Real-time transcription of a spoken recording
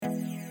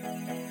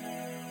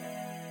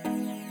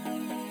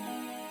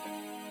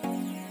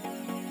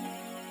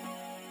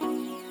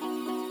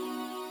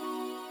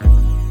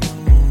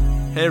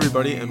Hey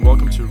everybody, and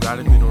welcome to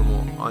Radically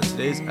Normal. On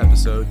today's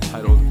episode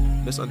titled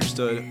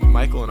Misunderstood,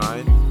 Michael and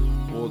I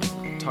will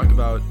talk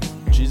about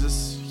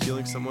Jesus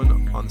healing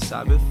someone on the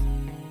Sabbath,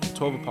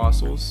 12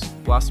 apostles,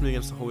 blasphemy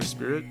against the Holy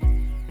Spirit,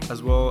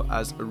 as well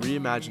as a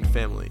reimagined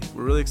family.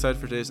 We're really excited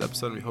for today's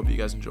episode and we hope you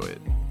guys enjoy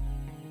it.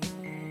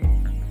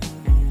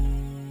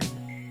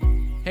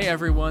 Hey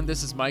everyone,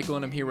 this is Michael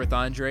and I'm here with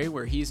Andre,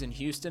 where he's in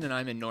Houston and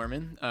I'm in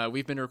Norman.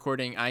 We've been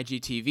recording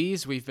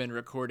IGTVs, we've been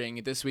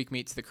recording This Week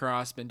Meets the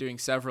Cross, been doing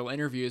several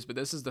interviews, but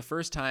this is the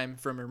first time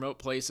from remote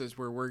places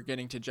where we're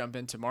getting to jump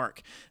into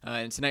Mark.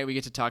 And tonight we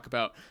get to talk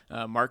about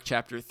Mark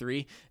chapter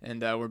 3,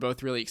 and we're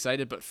both really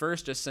excited. But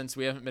first, just since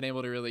we haven't been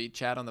able to really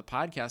chat on the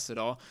podcast at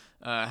all,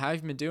 how have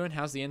you been doing?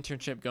 How's the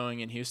internship going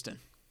in Houston?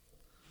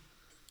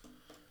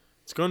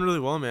 It's going really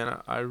well,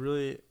 man. I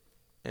really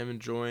am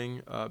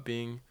enjoying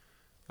being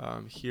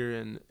here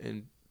in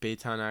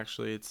Baytown.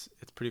 Actually, it's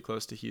pretty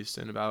close to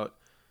Houston, about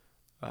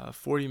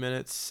 40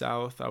 minutes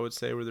south, I would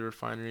say, where the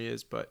refinery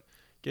is, but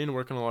getting to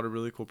work on a lot of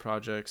really cool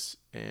projects,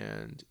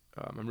 and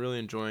I'm really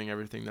enjoying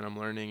everything that I'm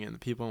learning and the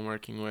people I'm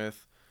working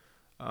with.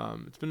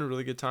 It's been a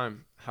really good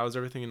time. How's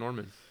everything in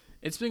Norman?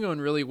 It's been going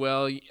really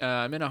well.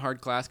 I'm in a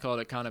hard class called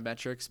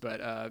econometrics,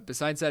 but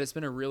besides that, it's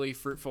been a really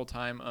fruitful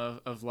time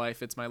of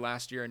life. It's my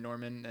last year in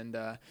Norman, and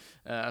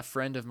a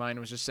friend of mine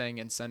was just saying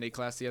in Sunday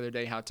class the other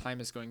day how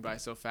time is going by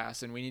so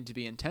fast, and we need to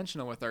be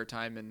intentional with our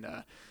time, and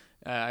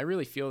I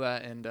really feel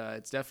that, and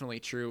it's definitely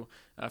true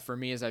for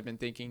me as I've been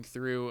thinking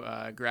through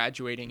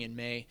graduating in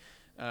May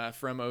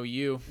from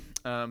OU.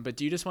 But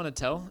do you just want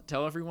to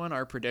tell everyone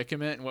our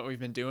predicament and what we've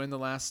been doing the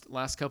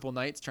last couple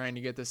nights trying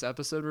to get this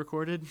episode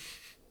recorded?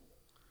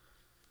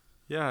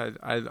 Yeah,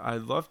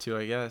 I'd love to,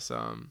 I guess.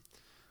 So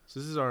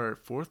this is our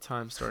fourth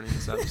time starting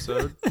this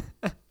episode.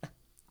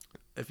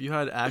 If you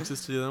had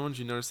access to the other ones,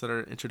 you noticed that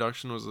our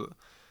introduction was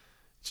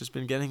it's just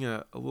been getting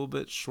a little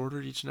bit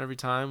shorter each and every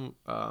time.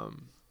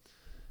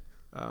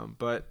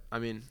 But I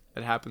mean,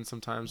 it happens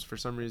sometimes. For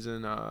some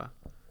reason,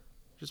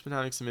 just been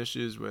having some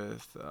issues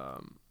with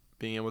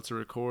being able to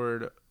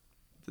record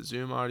the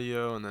Zoom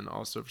audio, and then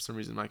also for some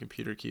reason my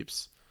computer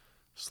keeps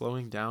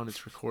slowing down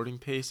its recording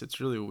pace.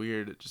 It's really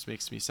weird. It just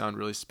makes me sound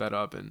really sped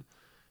up, and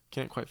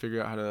can't quite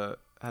figure out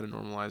how to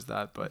normalize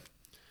that. But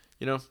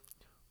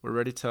we're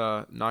ready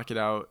to knock it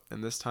out,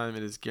 and this time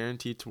it is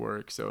guaranteed to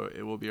work, so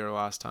it will be our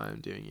last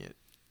time doing it,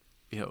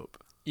 we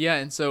hope. Yeah,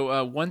 and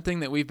so one thing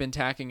that we've been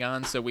tacking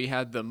on, so we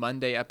had the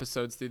Monday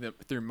episodes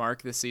through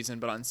Mark this season,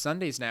 but on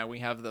Sundays now we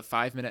have the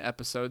 5-minute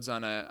episodes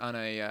on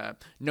a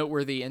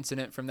noteworthy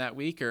incident from that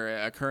week or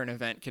a current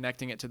event,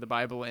 connecting it to the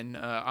Bible in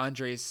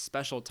Andre's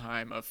special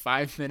time of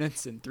 5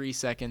 minutes and 3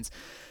 seconds.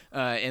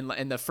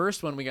 In the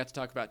first one, we got to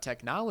talk about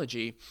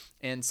technology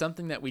and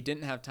something that we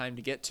didn't have time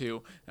to get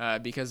to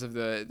because of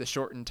the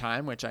shortened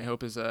time, which I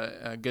hope is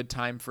a good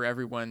time for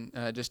everyone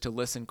just to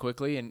listen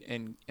quickly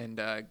and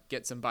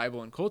get some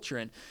Bible and culture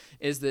in,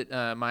 is that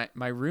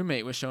my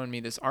roommate was showing me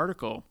this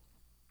article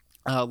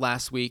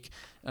last week.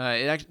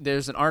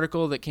 There's an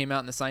article that came out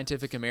in the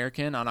Scientific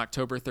American on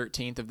October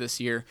 13th of this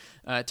year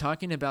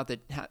talking about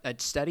a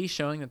study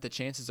showing that the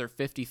chances are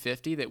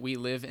 50-50 that we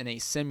live in a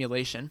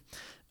simulation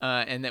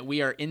and that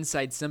we are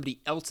inside somebody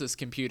else's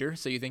computer.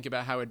 So you think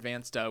about how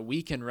advanced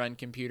we can run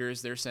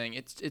computers. They're saying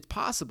it's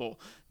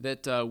possible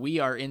that we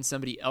are in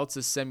somebody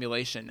else's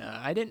simulation.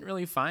 I didn't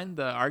really find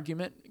the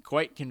argument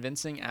quite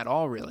convincing at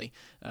all, really.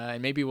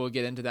 And maybe we'll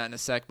get into that in a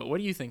sec. But what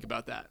do you think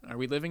about that? Are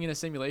we living in a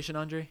simulation,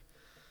 Andre?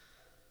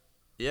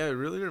 Yeah, it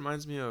really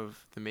reminds me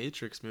of the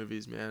Matrix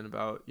movies, man,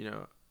 about,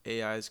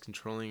 AIs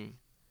controlling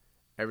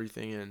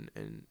everything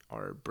and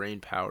our brain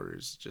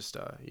powers just,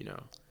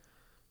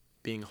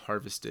 being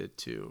harvested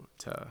to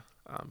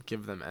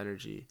give them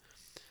energy.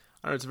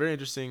 I don't know, it's a very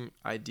interesting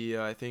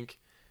idea. I think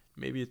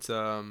maybe it's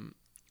a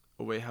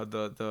way how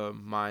the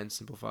mind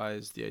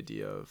simplifies the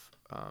idea of,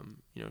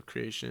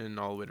 creation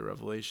all the way to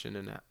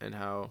Revelation and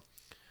how,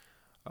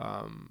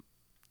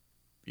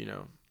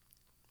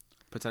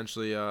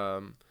 potentially,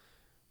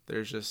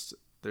 there's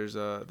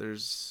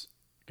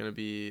going to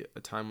be a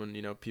time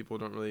when, people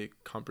don't really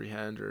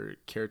comprehend or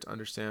care to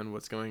understand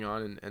what's going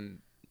on and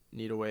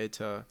need a way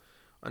to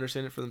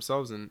understand it for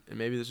themselves. And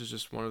maybe this is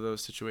just one of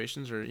those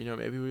situations, or,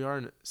 maybe we are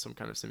in some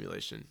kind of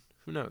simulation.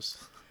 Who knows?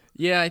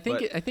 Yeah, I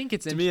think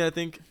it's to me, I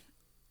think.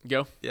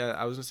 Go. Yeah,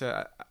 I was going to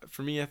say,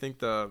 for me, I think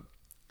the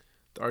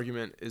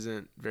argument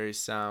isn't very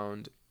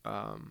sound.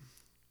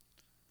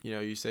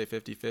 You say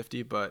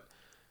 50-50, but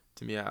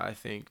to me, I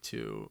think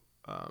to,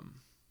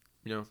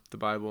 the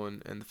Bible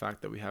and the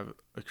fact that we have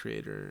a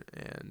creator,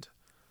 and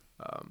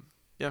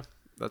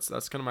that's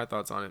kind of my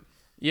thoughts on it.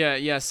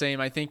 Yeah,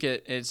 same. I think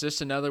it's just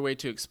another way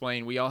to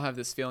explain. We all have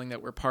this feeling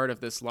that we're part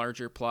of this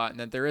larger plot, and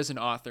that there is an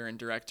author and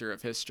director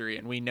of history,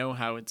 and we know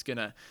how it's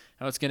gonna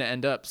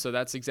end up. So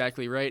that's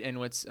exactly right. And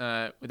what's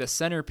the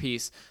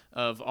centerpiece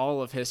of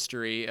all of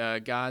history,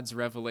 God's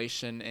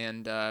revelation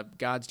and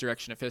God's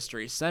direction of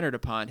history, centered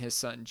upon His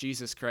Son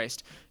Jesus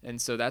Christ. And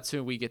so that's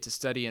who we get to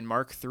study in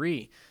Mark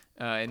 3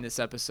 in this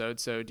episode.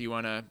 So do you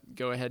want to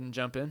go ahead and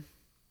jump in?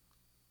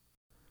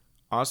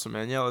 Awesome,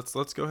 man. Yeah,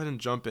 let's go ahead and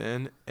jump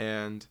in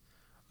and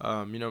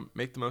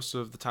make the most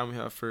of the time we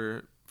have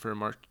for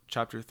Mark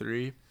chapter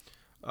 3.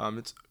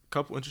 It's a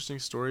couple interesting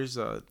stories.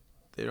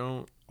 They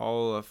don't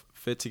all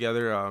fit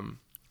together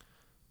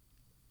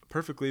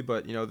perfectly,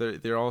 but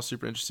they're all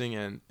super interesting,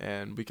 and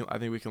I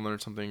think we can learn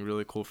something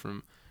really cool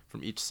from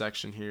each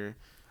section here.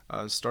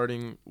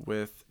 Starting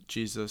with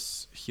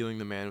Jesus healing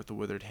the man with the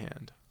withered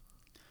hand.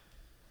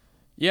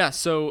 Yeah,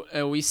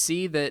 so we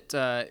see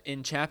that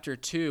in chapter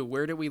 2,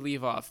 where did we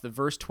leave off? The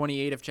verse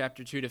 28 of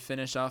chapter 2 to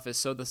finish off is,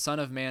 so the Son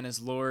of Man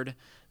is Lord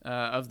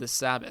of the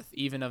Sabbath,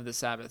 even of the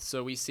Sabbath.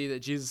 So we see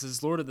that Jesus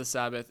is Lord of the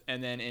Sabbath,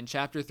 and then in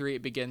chapter 3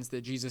 it begins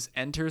that Jesus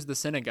enters the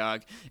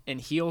synagogue and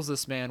heals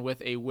this man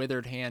with a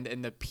withered hand,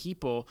 and the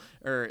people,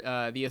 or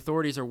the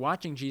authorities, are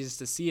watching Jesus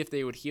to see if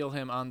they would heal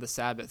him on the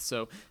Sabbath.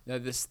 So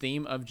this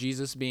theme of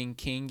Jesus being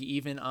king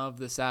even of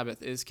the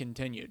Sabbath is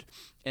continued.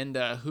 And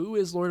who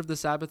is Lord of the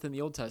Sabbath in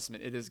the Old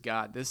Testament? It is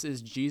God. This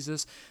is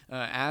Jesus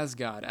as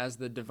God, as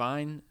the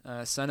divine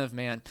Son of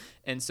Man.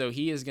 And so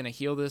he is going to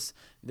heal this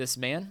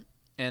man.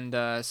 And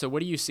so what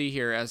do you see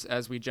here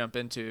as we jump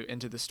into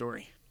the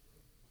story?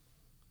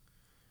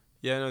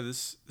 Yeah, no,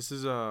 this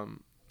is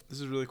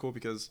really cool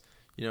because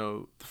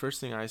the first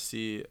thing I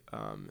see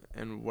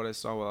and what I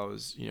saw while I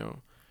was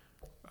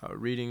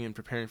reading and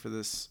preparing for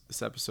this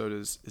episode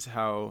is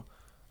how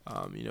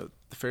the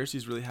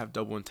Pharisees really have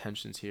double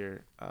intentions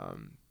here.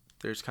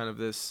 There's kind of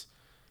this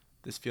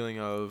feeling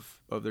of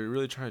they're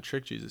really trying to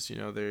trick Jesus.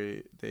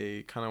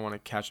 They kind of want to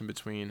catch him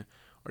between,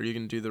 are you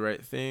going to do the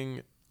right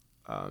thing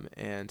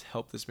and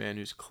help this man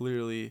who's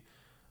clearly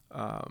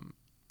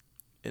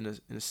in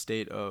a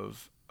state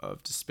of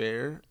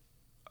despair,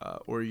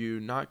 or are you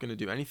not going to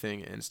do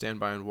anything and stand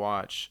by and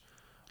watch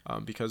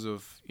because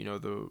of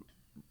the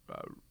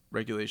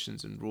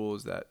regulations and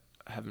rules that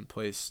have been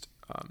placed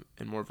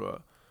in more of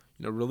a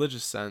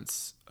religious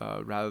sense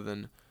rather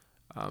than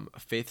a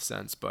faith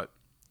sense, but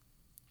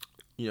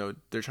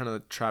they're trying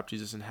to trap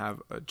Jesus and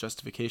have a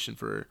justification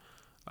for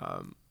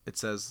it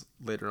says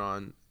later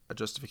on, a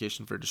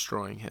justification for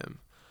destroying him.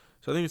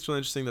 So I think it's really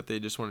interesting that they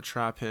just want to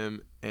trap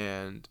him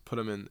and put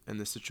him in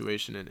this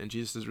situation, and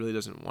Jesus really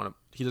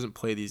doesn't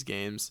play these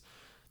games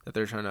that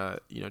they're trying to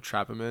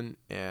trap him in,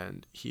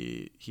 and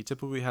he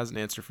typically has an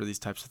answer for these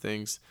types of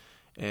things,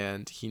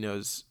 and he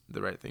knows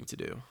the right thing to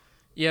do.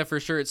 Yeah, for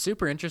sure. It's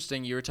super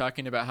interesting. You were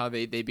talking about how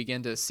they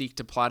begin to seek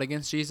to plot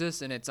against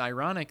Jesus, and it's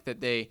ironic that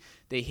they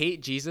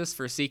hate Jesus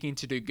for seeking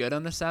to do good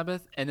on the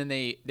Sabbath, and then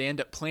they end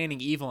up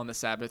planning evil on the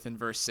Sabbath in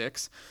verse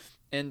 6.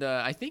 And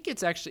I think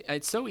it's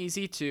so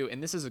easy to,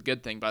 and this is a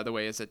good thing, by the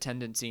way, it's a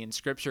tendency in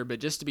Scripture, but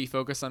just to be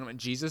focused on what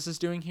Jesus is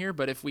doing here.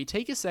 But if we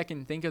take a second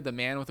and think of the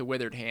man with a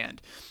withered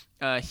hand,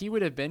 he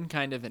would have been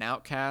kind of an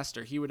outcast,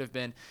 or he would have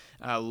been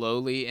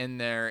lowly in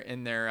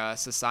their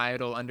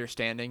societal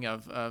understanding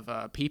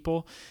of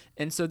people.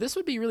 And so this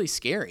would be really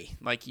scary.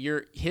 Like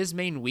his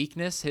main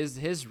weakness,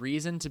 his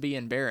reason to be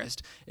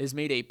embarrassed is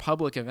made a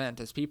public event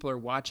as people are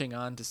watching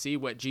on to see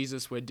what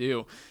Jesus would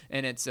do.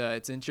 And it's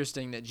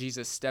interesting that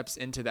Jesus steps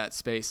into that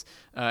space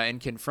and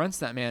confronts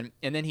that man.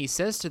 And then he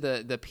says to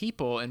the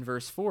people in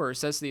verse 4,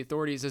 says to the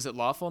authorities, is it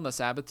lawful on the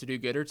Sabbath to do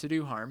good or to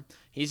do harm?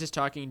 He's just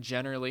talking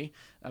generally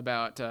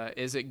about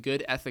is it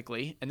good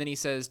ethically, and then he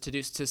says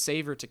to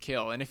save or to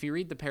kill. And if you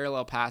read the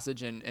parallel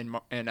passage in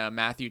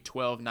Matthew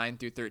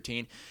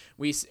 12:9-13,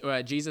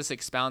 Jesus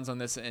expounds on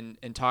this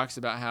and talks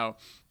about how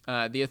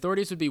the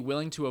authorities would be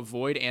willing to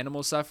avoid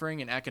animal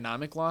suffering and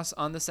economic loss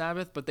on the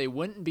Sabbath, but they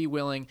wouldn't be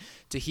willing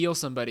to heal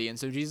somebody. And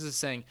so Jesus is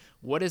saying,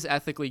 what is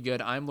ethically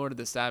good? I'm Lord of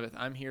the Sabbath.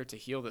 I'm here to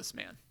heal this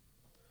man.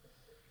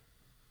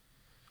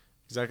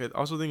 Exactly. I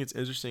also think it's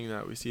interesting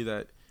that we see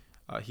that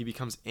he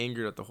becomes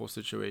angered at the whole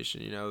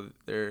situation.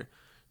 They're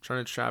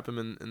trying to trap him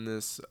in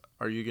this,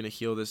 are you going to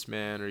heal this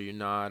man, or are you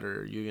not,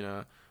 or are you going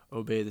to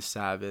obey the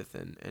Sabbath?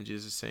 And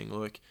Jesus is saying,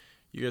 look,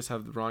 you guys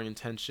have the wrong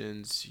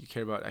intentions. You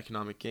care about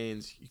economic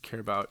gains. You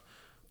care about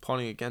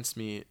plotting against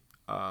me.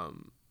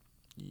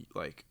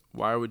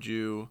 Why would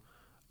you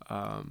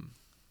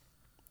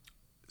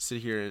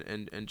sit here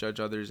and judge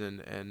others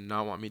and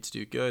not want me to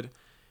do good?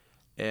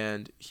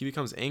 And he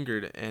becomes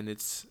angered, and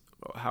it's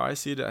how I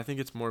see it. I think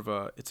it's more of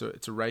it's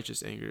a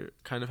righteous anger,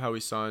 kind of how we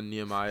saw in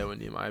Nehemiah when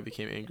Nehemiah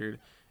became angered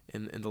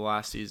in the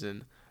last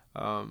season.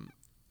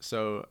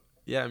 So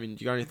yeah, I mean,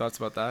 you got any thoughts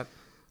about that?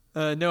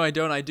 No, I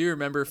don't. I do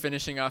remember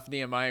finishing off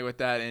Nehemiah with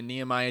that, and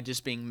Nehemiah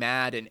just being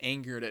mad and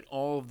angered at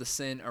all of the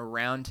sin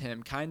around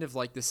him, kind of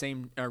like the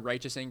same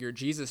righteous anger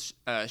Jesus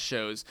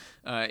shows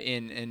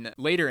in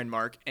later in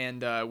Mark,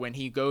 and when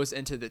he goes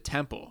into the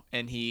temple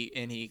and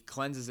he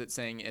cleanses it,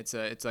 saying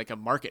it's like a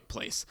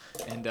marketplace,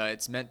 and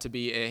it's meant to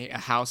be a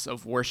house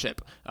of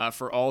worship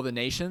for all the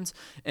nations.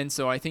 And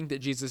so I think that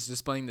Jesus is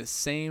displaying the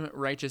same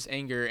righteous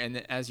anger,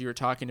 and as you were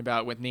talking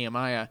about with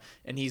Nehemiah,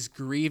 and he's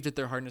grieved at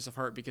their hardness of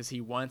heart because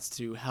he wants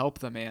to help help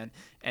the man,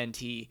 and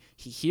he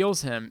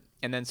heals him.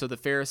 And then so the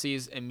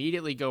Pharisees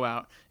immediately go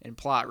out and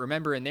plot.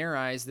 Remember, in their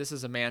eyes, this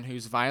is a man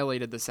who's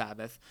violated the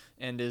Sabbath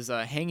and is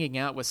hanging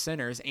out with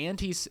sinners, and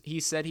he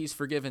said he's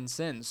forgiven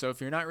sins. So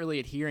if you're not really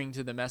adhering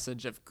to the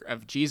message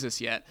of Jesus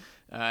yet,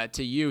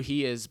 to you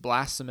he is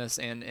blasphemous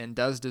and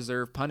does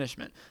deserve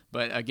punishment.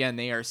 But again,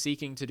 they are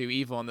seeking to do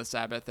evil on the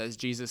Sabbath as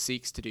Jesus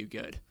seeks to do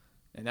good.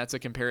 And that's a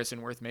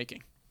comparison worth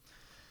making.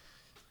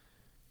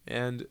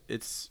 And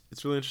it's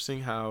really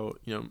interesting how,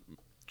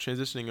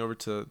 transitioning over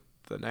to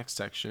the next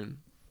section,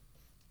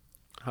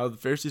 how the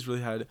Pharisees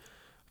really had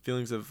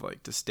feelings of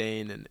like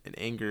disdain and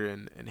anger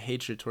and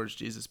hatred towards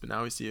Jesus, but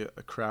now we see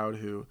a crowd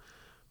who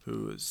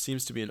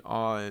seems to be in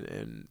awe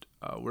and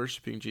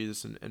worshiping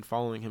Jesus and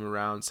following him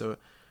around. So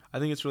I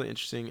think it's really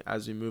interesting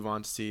as we move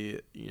on to see,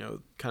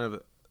 kind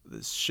of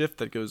this shift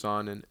that goes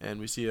on, and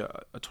we see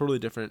a totally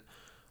different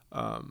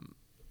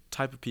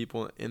type of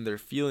people in their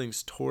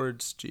feelings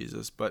towards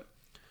Jesus. But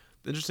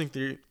the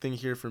interesting thing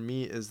here for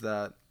me is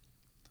that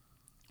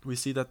we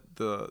see that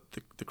the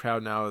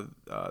crowd now,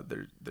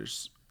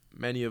 there's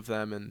many of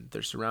them, and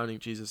they're surrounding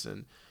Jesus,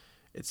 and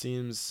it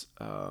seems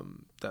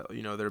that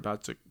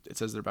it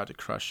says they're about to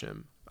crush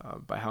him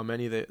by how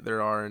many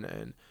there are,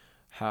 and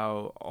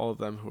how all of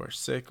them who are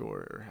sick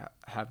or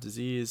have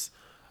disease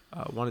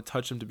want to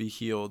touch him to be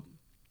healed.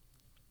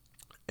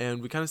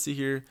 And we kind of see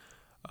here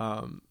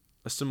a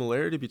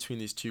similarity between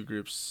these two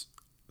groups,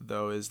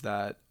 though, is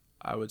that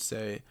I would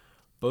say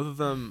both of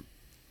them,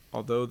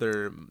 although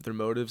their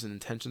motives and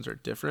intentions are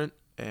different,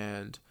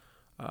 and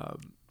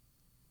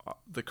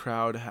the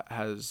crowd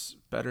has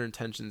better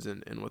intentions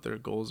in what their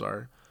goals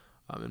are.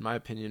 In my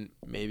opinion,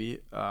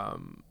 maybe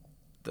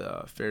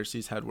the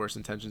Pharisees had worse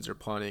intentions. They're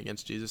plotting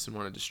against Jesus and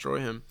want to destroy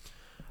him.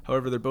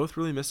 However, they're both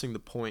really missing the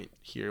point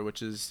here,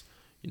 which is,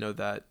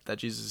 that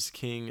Jesus is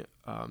king,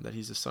 that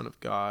he's the Son of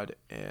God,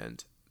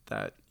 and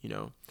that,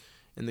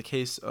 in the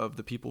case of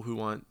the people who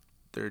want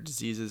their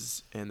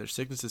diseases and their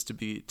sicknesses to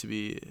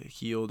be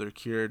healed or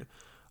cured,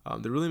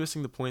 they're really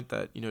missing the point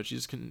that,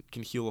 Jesus can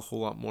heal a whole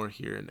lot more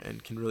here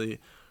and can really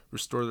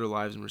restore their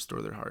lives and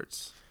restore their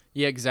hearts.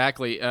 Yeah,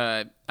 exactly.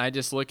 I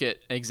just look at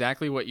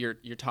exactly what you're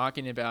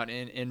talking about.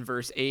 In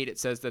verse 8, it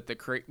says that the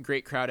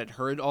great crowd had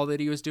heard all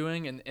that he was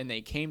doing, and they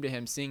came to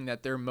him, seeing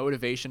that their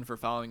motivation for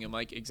following him,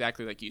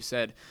 exactly like you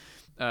said,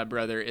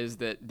 brother, is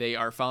that they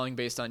are following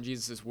based on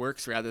Jesus'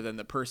 works rather than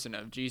the person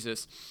of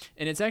Jesus.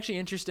 And it's actually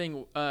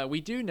interesting.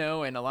 We do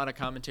know, and a lot of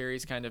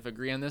commentaries kind of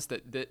agree on this,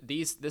 that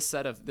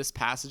this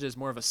passage is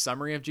more of a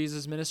summary of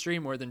Jesus' ministry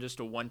more than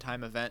just a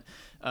one-time event.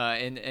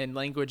 And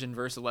language in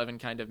verse 11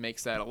 kind of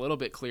makes that a little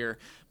bit clear.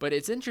 But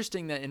it's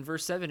interesting that in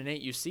verse 7 and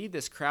 8, you see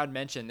this crowd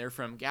mentioned. They're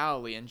from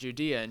Galilee and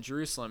Judea and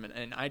Jerusalem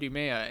and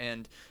Idumea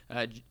and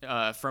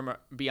from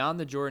beyond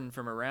the Jordan,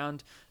 from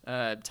around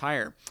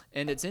Tyre.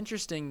 And it's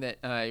interesting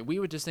that we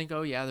would just think,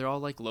 oh yeah, they're all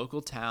like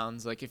local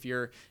towns. Like if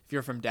you're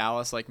from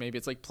Dallas, like maybe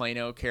it's like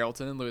Plano,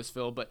 Carrollton, and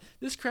Louisville. But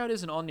this crowd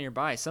isn't all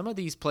nearby. Some of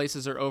these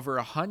places are over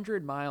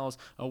 100 miles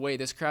away.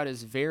 This crowd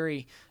is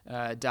very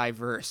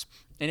diverse.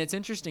 And it's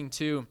interesting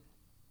too.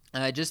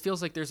 It just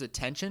feels like there's a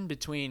tension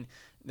between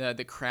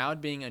the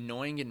crowd being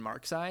annoying in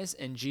Mark's eyes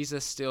and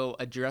Jesus still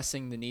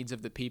addressing the needs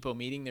of the people,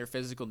 meeting their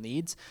physical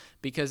needs,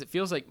 because it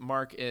feels like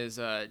Mark is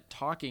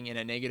talking in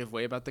a negative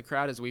way about the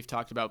crowd, as we've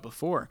talked about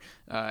before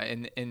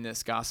in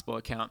this gospel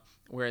account,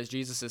 whereas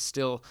Jesus is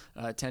still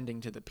tending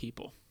to the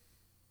people.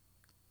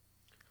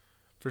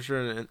 For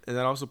sure, and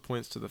that also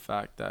points to the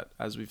fact that,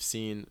 as we've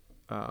seen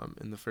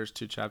in the first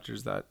two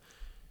chapters, that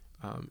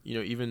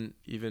even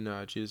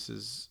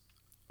Jesus's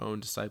own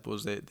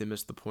disciples, they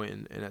missed the point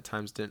and at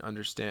times didn't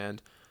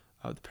understand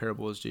the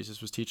parable as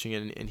Jesus was teaching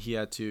it, and he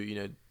had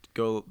to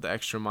go the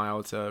extra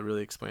mile to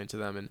really explain to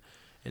them,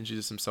 and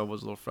Jesus himself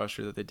was a little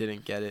frustrated that they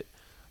didn't get it.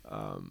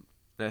 And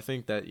I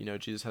think that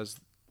Jesus has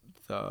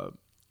the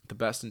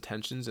best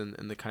intentions and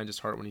the kindest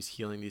heart when he's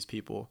healing these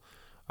people,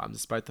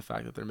 despite the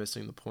fact that they're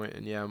missing the point.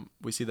 And yeah,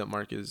 we see that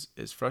Mark is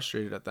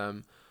frustrated at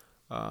them,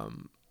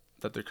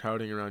 that they're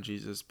crowding around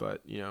Jesus,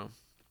 but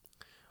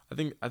I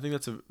think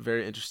that's a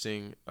very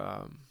interesting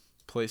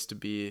place to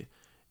be,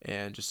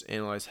 and just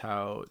analyze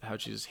how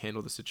Jesus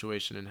handled the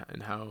situation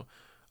and how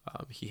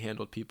he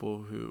handled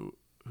people who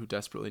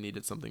desperately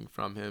needed something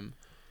from him,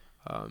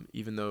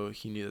 even though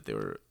he knew that they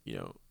were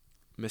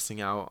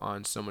missing out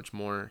on so much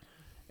more,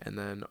 and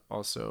then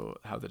also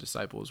how the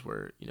disciples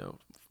were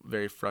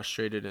very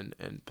frustrated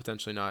and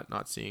potentially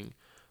not seeing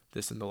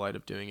this in the light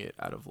of doing it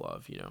out of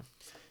love.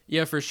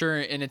 Yeah, for sure.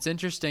 And it's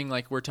interesting,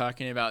 like we're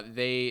talking about,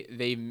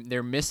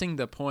 they're missing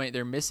the point.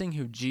 They're missing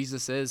who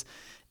Jesus is.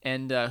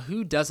 And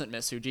who doesn't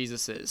miss who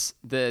Jesus is?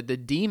 The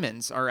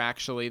demons are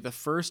actually the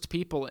first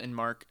people in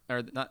Mark,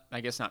 or not,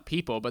 I guess not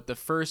people, but the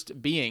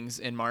first beings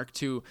in Mark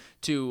to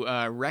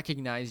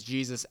recognize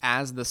Jesus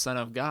as the Son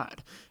of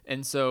God.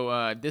 And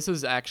so this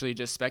is actually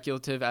just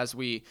speculative as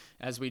we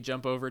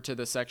jump over to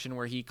the section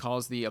where he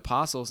calls the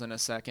apostles in a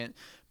second.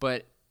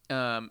 But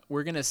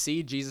we're going to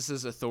see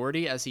Jesus's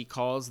authority as he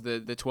calls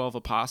the 12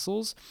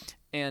 apostles.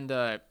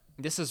 And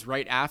this is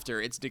right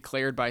after it's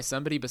declared by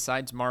somebody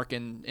besides Mark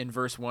in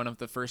verse 1 of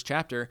the first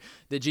chapter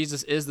that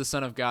Jesus is the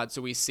Son of God.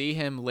 So we see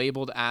him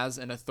labeled as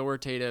an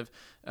authoritative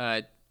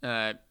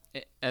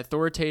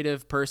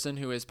person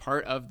who is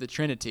part of the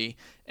Trinity,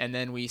 and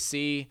then we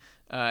see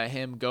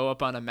him go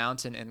up on a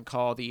mountain and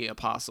call the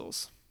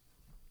apostles.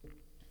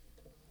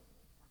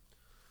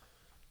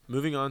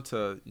 Moving on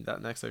to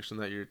that next section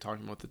that you're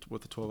talking about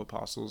with the 12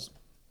 apostles,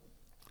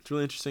 it's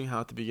really interesting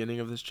how at the beginning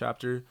of this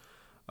chapter,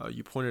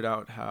 you pointed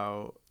out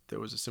how there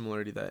was a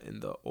similarity that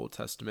in the Old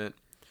Testament,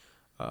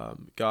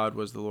 God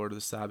was the Lord of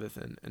the Sabbath,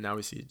 and now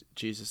we see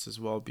Jesus as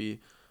well be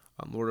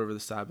Lord over the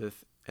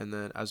Sabbath. And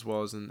then as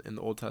well as in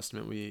the Old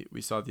Testament,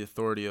 we saw the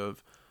authority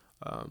of,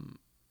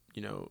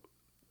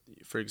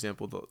 for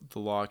example, the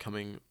law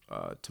coming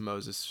to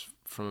Moses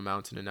from a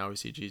mountain, and now we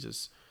see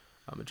Jesus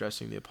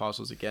addressing the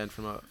apostles again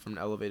from an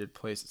elevated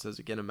place. It says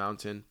again a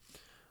mountain.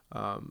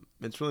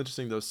 It's really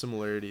interesting those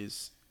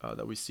similarities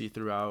that we see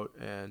throughout,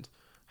 and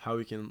how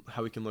we can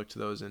look to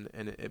those, and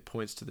it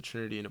points to the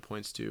Trinity, and it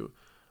points to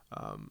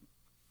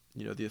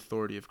the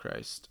authority of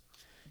Christ.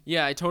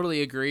 Yeah, I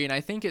totally agree, and I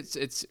think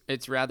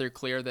it's rather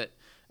clear that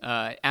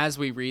as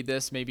we read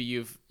this, maybe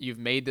you've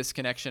made this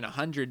connection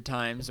 100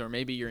 times, or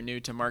maybe you're new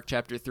to Mark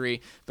chapter 3,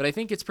 but I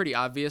think it's pretty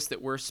obvious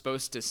that we're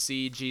supposed to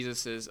see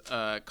Jesus's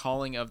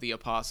calling of the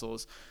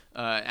apostles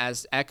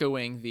as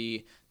echoing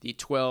the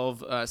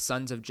 12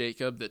 sons of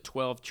Jacob, the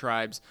 12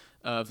 tribes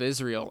of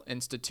Israel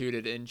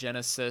instituted in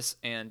Genesis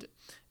and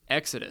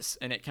Exodus,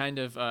 and it kind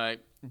of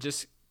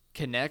just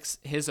connects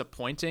his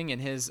appointing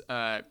and his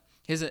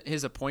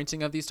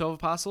appointing of these 12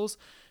 apostles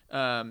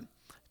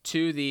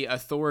to the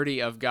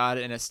authority of God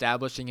in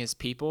establishing his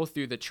people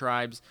through the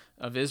tribes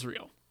of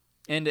Israel.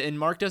 And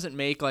Mark doesn't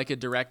make like a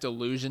direct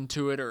allusion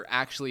to it or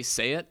actually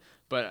say it,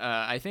 but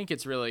I think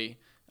it's really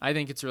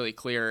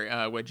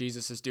clear what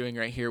Jesus is doing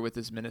right here with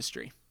his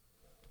ministry.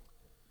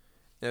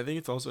 And I think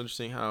it's also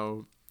interesting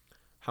how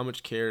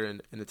much care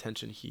and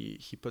attention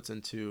he puts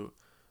into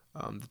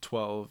the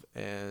 12,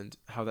 and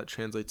how that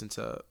translates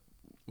into,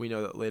 we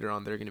know that later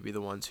on they're going to be the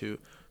ones who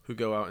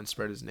go out and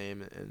spread his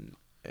name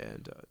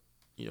and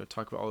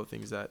talk about all the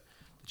things that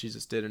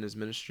Jesus did in his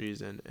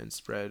ministries and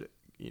spread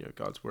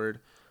God's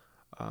word.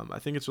 I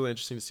think it's really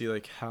interesting to see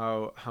like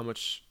how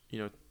much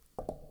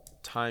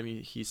time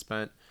he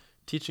spent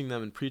teaching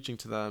them and preaching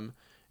to them,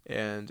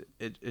 and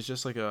it's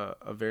just like a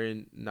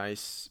very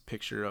nice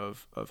picture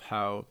of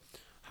how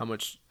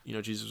much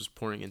Jesus was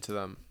pouring into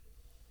them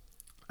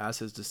as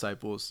his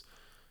disciples.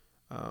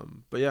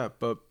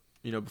 But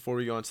before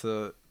we go on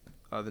to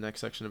the next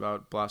section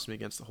about blasphemy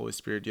against the Holy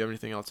Spirit, do you have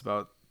anything else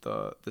about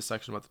the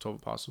section about the 12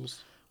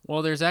 apostles?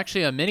 Well, there's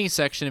actually a mini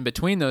section in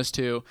between those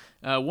two.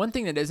 One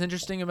thing that is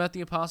interesting about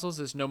the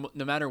apostles is no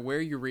matter where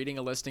you're reading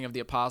a listing of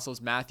the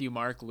apostles, Matthew,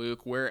 Mark,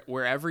 Luke,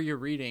 wherever you're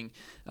reading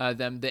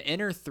them, the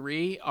inner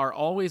three are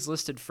always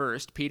listed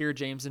first. Peter,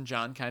 James, and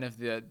John, kind of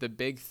the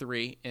big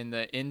three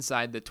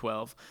inside the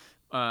 12.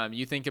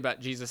 You think about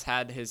Jesus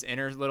had his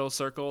inner little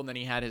circle, and then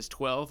he had his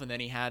 12, and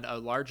then he had a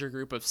larger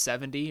group of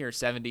 70 or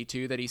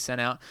 72 that he sent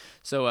out.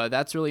 So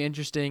that's really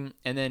interesting.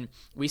 And then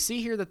we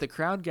see here that the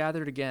crowd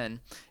gathered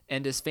again,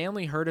 and his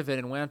family heard of it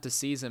and went out to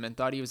seize him and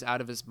thought he was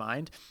out of his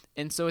mind.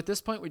 And so at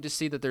this point, we just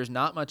see that there's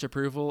not much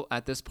approval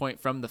at this point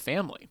from the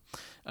family,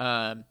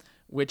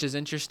 which is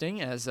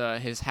interesting, as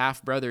his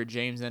half-brother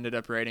James ended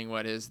up writing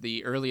what is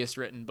the earliest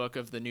written book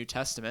of the New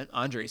Testament,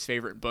 Andre's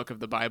favorite book of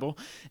the Bible.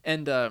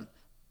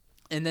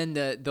 And then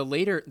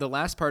the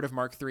last part of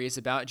Mark 3 is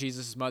about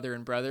Jesus' mother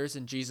and brothers,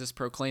 and Jesus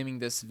proclaiming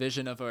this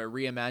vision of a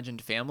reimagined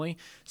family.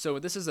 So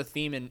this is a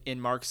theme in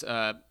Mark's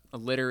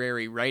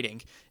literary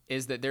writing,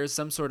 is that there's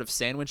some sort of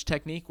sandwich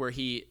technique where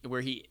he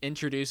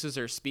introduces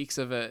or speaks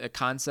of a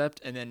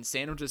concept and then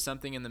sandwiches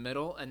something in the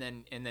middle and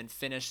then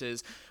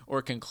finishes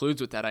or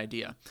concludes with that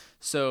idea.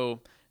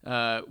 So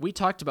we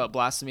talked about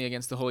blasphemy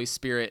against the Holy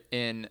Spirit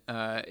in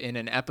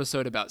an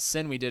episode about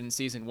sin we did in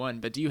season 1,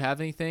 but do you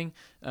have anything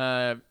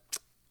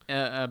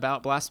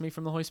about blasphemy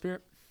from the Holy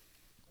Spirit?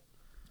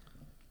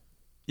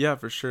 Yeah,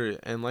 for sure.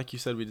 And like you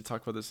said, we did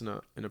talk about this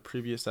in a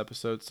previous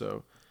episode,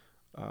 so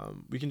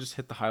we can just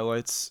hit the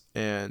highlights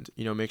and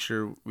make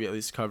sure we at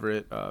least cover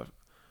it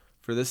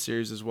for this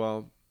series as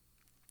well.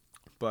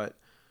 But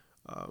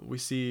we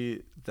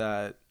see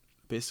that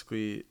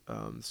basically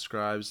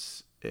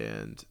scribes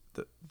and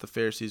the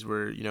Pharisees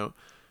were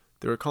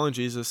they were calling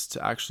Jesus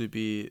to actually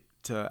be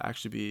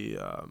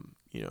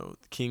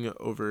king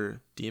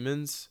over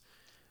demons.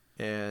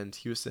 And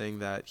he was saying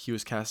that he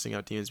was casting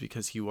out demons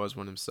because he was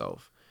one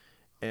himself.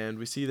 And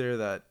we see there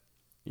that,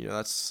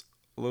 that's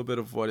a little bit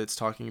of what it's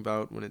talking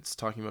about when it's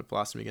talking about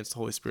blasphemy against the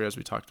Holy Spirit, as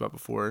we talked about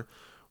before,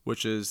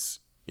 which is,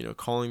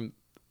 calling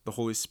the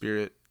Holy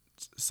Spirit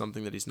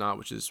something that he's not,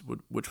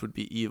 which would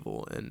be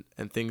evil,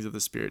 and things of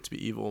the Spirit to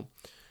be evil.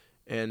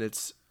 And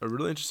it's a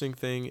really interesting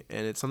thing,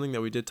 and it's something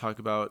that we did talk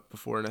about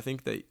before, and I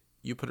think that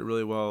you put it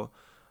really well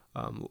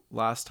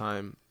last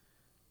time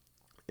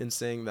in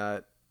saying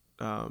that,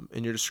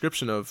 in your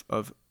description of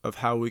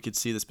how we could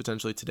see this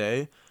potentially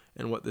today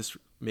and what this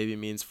maybe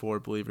means for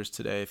believers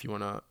today, if you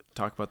want to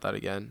talk about that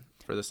again.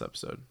 for this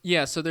episode.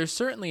 Yeah, so there's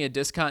certainly a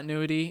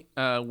discontinuity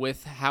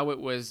with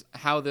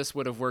how this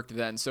would have worked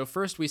then. So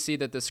first we see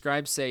that the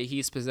scribes say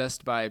he's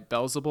possessed by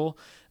Beelzebul.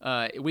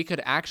 We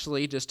could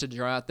actually, just to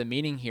draw out the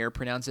meaning here,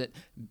 pronounce it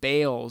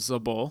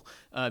Beelzebul,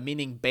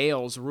 meaning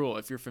Baal's rule.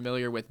 If you're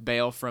familiar with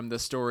Baal from the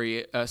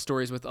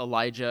stories with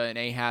Elijah and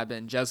Ahab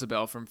and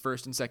Jezebel from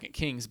 1st and 2nd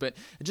Kings, but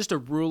just a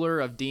ruler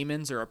of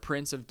demons or a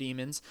prince of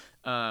demons.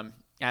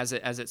 As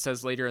it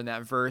says later in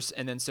that verse.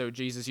 And then so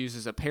Jesus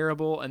uses a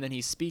parable, and then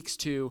he speaks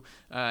to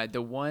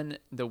the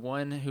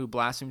one who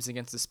blasphemes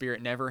against the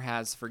Spirit never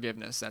has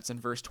forgiveness. That's in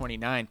verse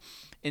 29.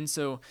 And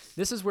so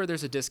this is where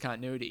there's a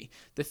discontinuity.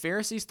 The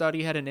Pharisees thought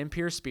he had an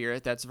impure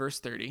spirit. That's verse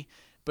 30.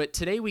 But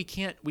today we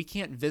can't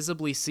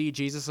visibly see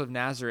Jesus of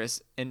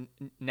Nazareth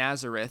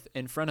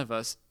in front of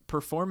us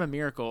perform a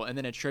miracle and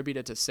then attribute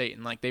it to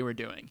Satan like they were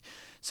doing.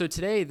 So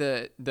today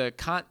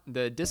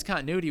the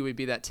discontinuity would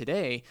be that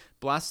today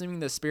blaspheming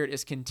the Spirit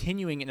is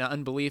continuing in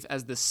unbelief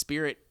as the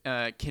Spirit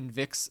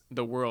convicts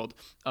the world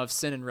of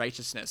sin and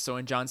righteousness. So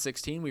in John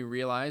 16 we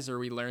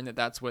learn that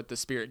that's what the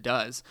Spirit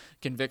does,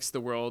 convicts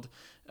the world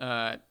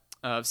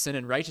of sin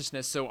and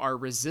righteousness. So our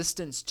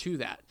resistance to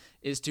that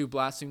is to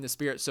blaspheme the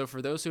Spirit. So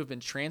for those who have been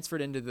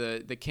transferred into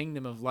the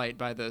kingdom of light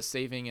by the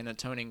saving and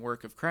atoning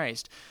work of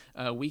Christ,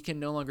 we can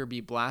no longer be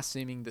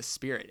blaspheming the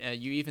Spirit.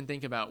 You even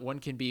think about one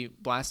can be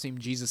blaspheme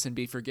Jesus and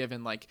be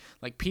forgiven like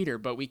Peter,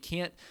 but we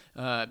can't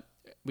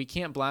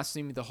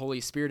blaspheme the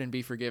Holy Spirit and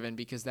be forgiven,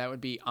 because that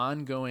would be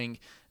ongoing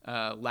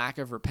lack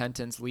of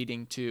repentance,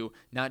 leading to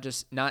not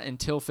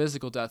until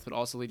physical death, but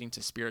also leading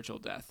to spiritual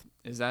death.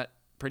 Is that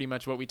pretty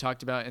much what we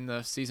talked about in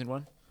the season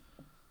 1?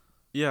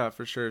 Yeah,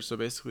 for sure. So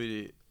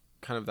basically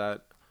kind of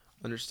that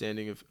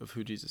understanding of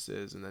who Jesus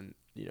is, and then,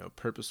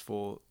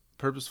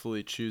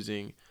 purposefully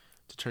choosing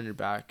to turn your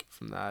back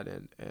from that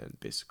and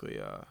basically,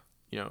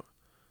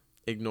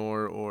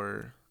 ignore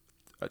or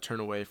turn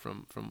away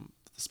from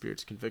the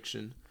Spirit's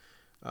conviction.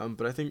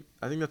 But I think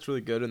that's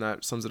really good, and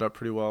that sums it up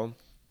pretty well.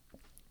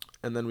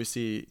 And then we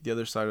see the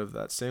other side of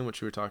that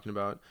sandwich we were talking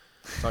about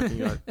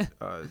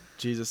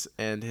Jesus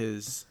and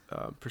his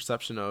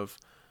perception of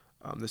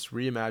this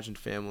reimagined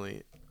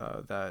family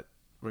that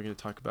we're going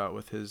to talk about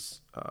with his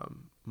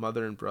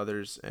mother and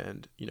brothers,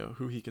 and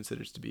who he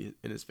considers to be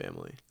in his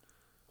family,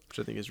 which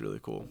I think is really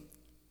cool.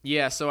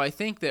 Yeah, so I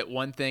think that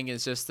one thing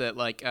is just that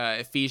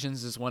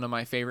Ephesians is one of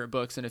my favorite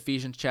books. In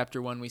Ephesians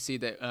chapter 1, we see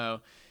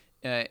that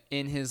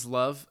in his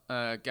love,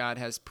 God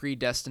has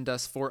predestined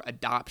us for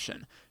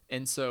adoption.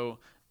 And so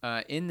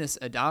in this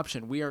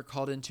adoption, we are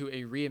called into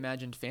a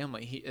reimagined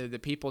family. The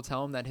people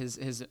tell him that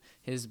his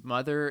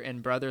mother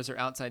and brothers are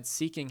outside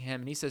seeking him,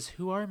 and he says,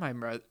 "Who are my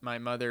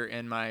mother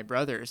and my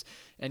brothers?"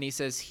 And he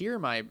says, "Here,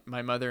 my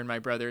mother and my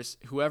brothers.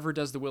 Whoever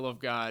does the will of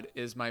God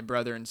is my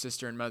brother and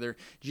sister and mother."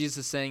 Jesus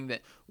is saying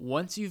that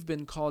once you've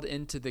been called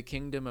into the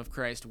kingdom of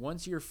Christ,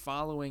 once you're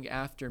following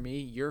after me,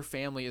 your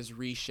family is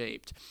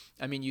reshaped.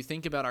 I mean, you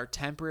think about our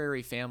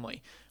temporary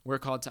family. We're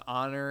called to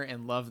honor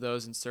and love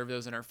those and serve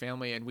those in our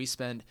family, and we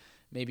spend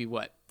maybe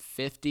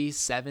 50,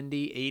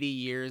 70, 80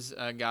 years,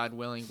 God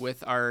willing,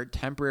 with our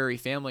temporary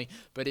family.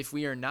 But if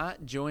we are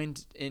not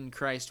joined in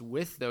Christ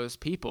with those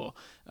people,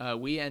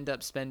 we end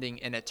up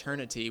spending an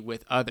eternity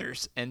with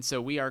others. And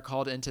so we are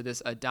called into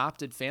this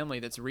adopted family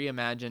that's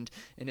reimagined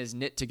and is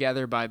knit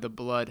together by the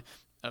blood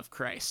of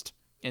Christ.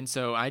 And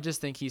so I just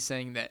think he's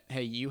saying that,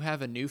 hey, you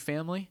have a new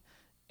family,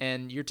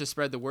 and you're to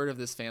spread the word of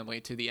this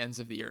family to the ends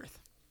of the earth.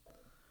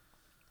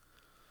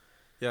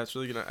 Yeah, it's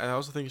really good. I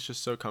also think it's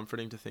just so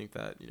comforting to think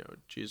that,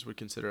 Jesus would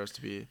consider us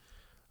to be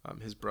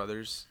his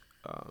brothers.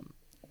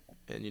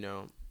 And,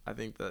 I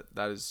think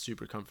that is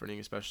super comforting,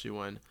 especially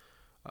when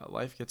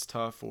life gets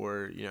tough,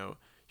 or, you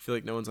feel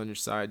like no one's on your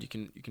side. You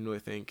can really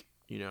think,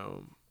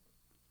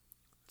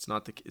 it's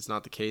not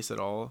the case at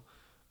all.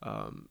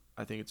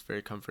 I think it's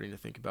very comforting to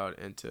think about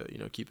and to,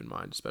 keep in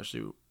mind,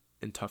 especially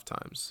in tough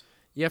times.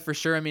 Yeah, for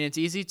sure. I mean, it's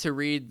easy to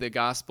read the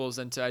Gospels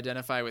and to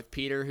identify with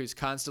Peter, who's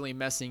constantly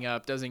messing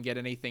up, doesn't get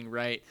anything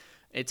right.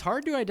 It's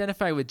hard to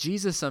identify with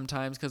Jesus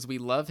sometimes because we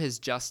love his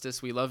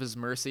justice, we love his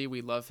mercy, we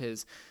love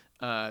his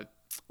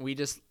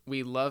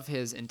we love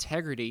his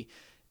integrity.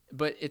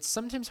 But it's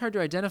sometimes hard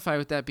to identify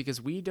with that because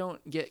we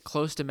don't get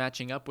close to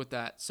matching up with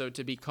that. So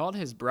to be called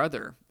his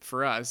brother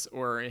for us,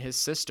 or his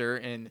sister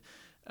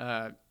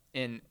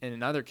in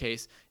another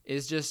case,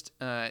 is just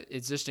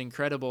it's just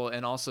incredible.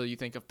 And also you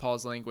think of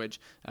Paul's language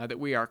that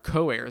we are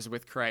co-heirs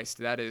with Christ.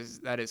 That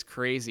is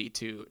crazy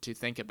to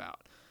think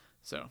about.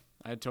 So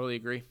I totally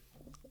agree.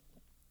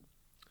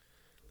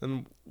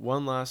 And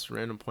one last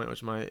random point,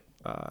 which might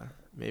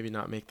maybe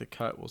not make the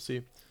cut. We'll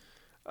see.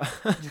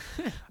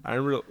 I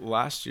remember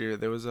last year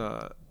there was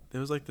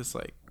this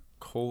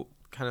cult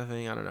kind of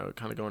thing. I don't know,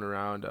 kind of going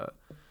around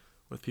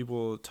with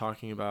people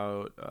talking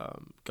about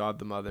God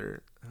the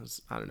Mother.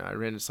 I don't know. I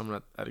ran into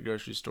someone at a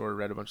grocery store,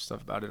 read a bunch of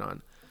stuff about it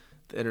on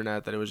the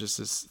internet, that it was just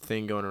this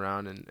thing going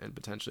around, and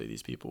potentially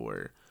these people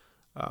were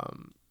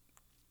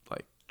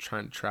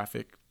trying to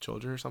traffic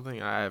children or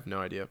something. I have no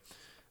idea.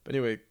 But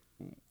anyway,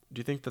 do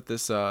you think that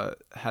this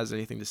has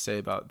anything to say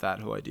about that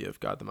whole idea of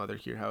God the Mother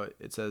here? How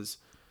it says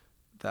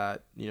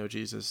that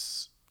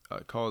Jesus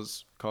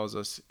calls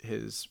us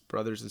his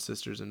brothers and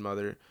sisters and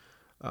mother,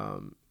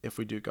 if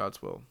we do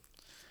God's will.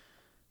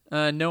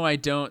 No, I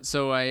don't.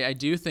 So I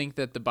do think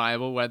that the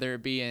Bible, whether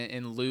it be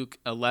in Luke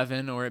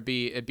 11 or it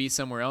be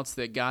somewhere else,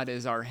 that God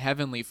is our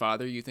heavenly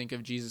Father. You think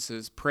of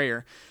Jesus's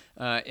prayer,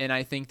 and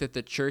I think that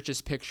the church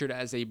is pictured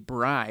as a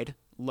bride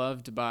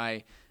loved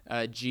by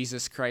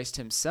Jesus Christ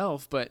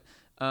himself. But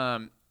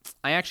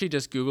I actually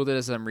just Googled it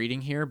as I'm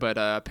reading here, but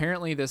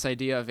apparently this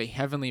idea of a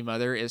heavenly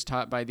mother is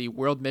taught by the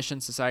World Mission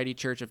Society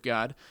Church of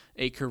God,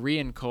 a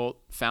Korean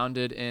cult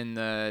founded in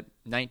the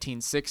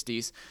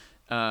 1960s.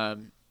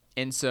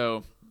 And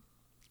so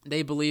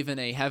they believe in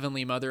a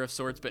heavenly mother of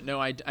sorts, but no,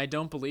 I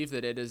don't believe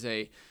that it is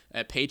a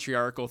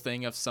patriarchal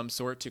thing of some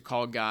sort to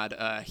call God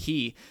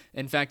he.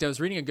 In fact, I was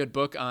reading a good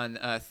book on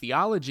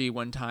theology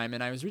one time,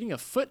 and I was reading a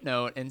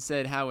footnote and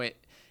said how it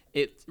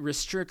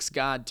restricts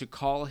God to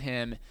call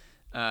him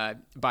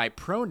by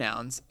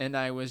pronouns, and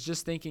I was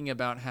just thinking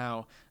about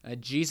how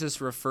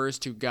Jesus refers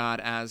to God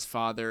as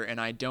Father,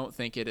 and I don't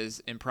think it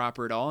is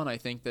improper at all, and I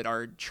think that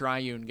our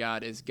triune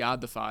God is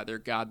God the Father,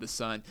 God the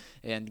Son,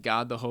 and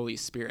God the Holy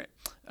Spirit.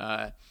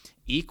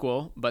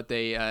 Equal, but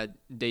they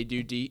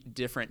do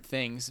different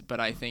things,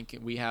 but I think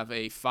we have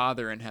a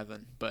Father in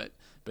heaven, but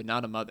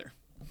not a mother.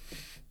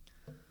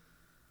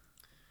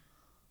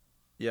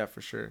 Yeah, for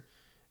sure.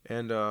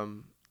 And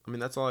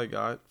that's all I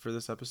got for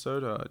this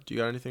episode. Do you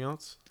got anything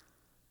else?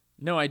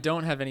 No, I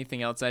don't have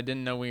anything else. I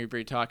didn't know we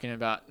were talking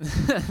about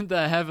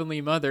the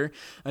Heavenly Mother.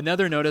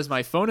 Another note is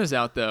my phone is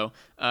out, though.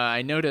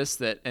 I noticed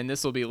that, and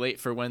this will be late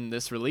for when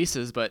this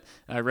releases, but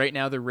right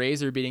now the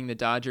Rays are beating the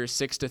Dodgers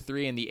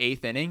 6-3 in the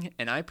 8th inning,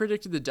 and I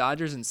predicted the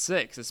Dodgers in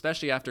 6,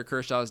 especially after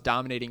Kershaw's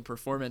dominating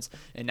performance,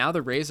 and now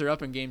the Rays are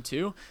up in Game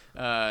 2.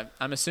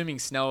 I'm assuming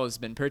Snell has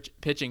been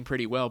pitching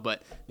pretty well,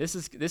 but this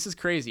is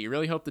crazy. You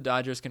really hope the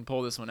Dodgers can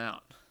pull this one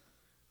out.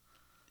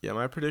 Yeah,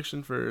 my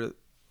prediction for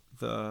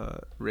the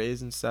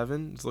Rays in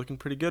 7 is looking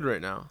pretty good right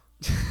now.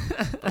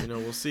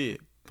 We'll see.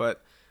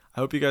 But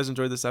I hope you guys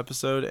enjoyed this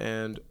episode,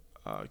 and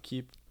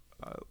keep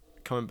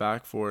coming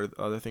back for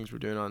the other things we're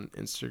doing on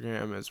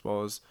Instagram, as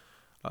well as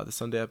the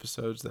Sunday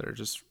episodes that are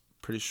just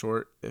pretty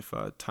short if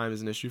time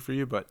is an issue for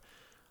you. But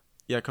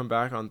yeah, come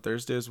back on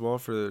Thursday as well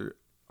for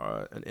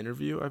an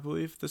interview, I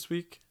believe, this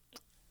week.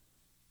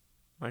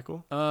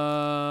 Michael?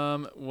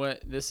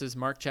 This is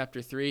Mark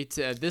chapter 3.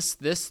 This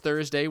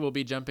Thursday we'll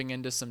be jumping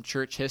into some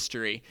church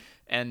history,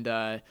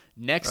 and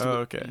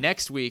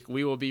next week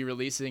we will be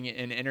releasing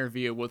an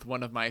interview with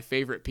one of my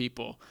favorite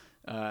people.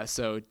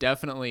 So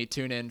definitely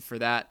tune in for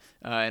that.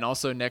 And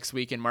also next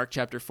week in Mark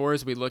chapter 4,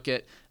 as we look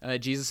at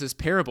Jesus's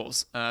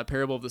parables,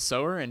 parable of the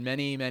sower, and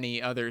many,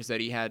 many others that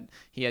he had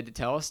to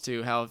tell us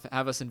to have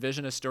us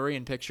envision a story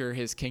and picture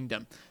his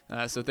kingdom.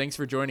 So thanks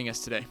for joining us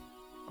today.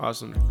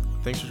 Awesome.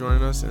 Thanks for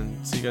joining us,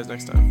 and see you guys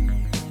next time.